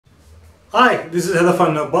Hi, this is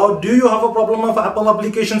helpfull. About, do you have a problem of Apple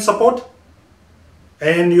application support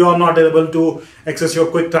and you are not able to access your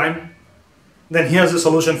QuickTime? Then here's the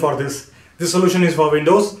solution for this. This solution is for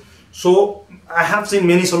Windows. So I have seen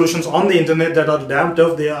many solutions on the internet that are damn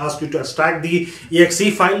tough. They ask you to extract the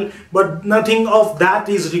exe file, but nothing of that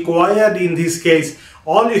is required in this case.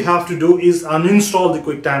 All you have to do is uninstall the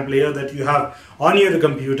QuickTime player that you have on your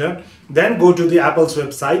computer, then go to the Apple's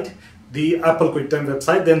website, the Apple QuickTime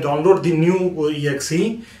website, then download the new exe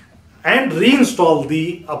and reinstall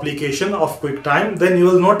the application of QuickTime. Then you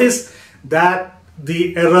will notice that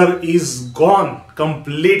the error is gone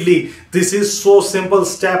completely. This is so simple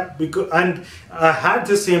step, and I had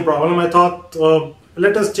the same problem. I thought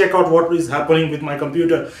let us check out what is happening with my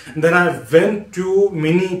computer, and then I went to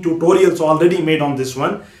many tutorials already made on this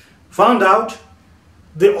one, found out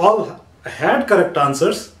they all had correct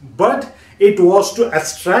answers, but it was to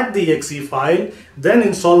extract the exe file, then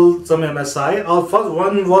install some MSI. Our first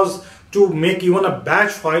one was to make even a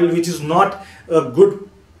batch file, which is not a good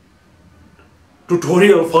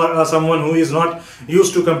tutorial for someone who is not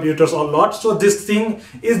used to computers a lot. So this thing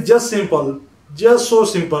is just simple, just so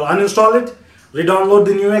simple. Uninstall it, re-download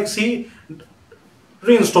the new exe,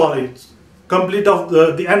 reinstall it, complete of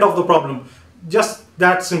the end of the problem. Just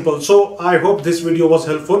that simple. So I hope this video was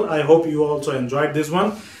helpful. I hope you also enjoyed this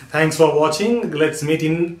one. Thanks for watching. Let's meet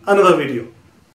in another video.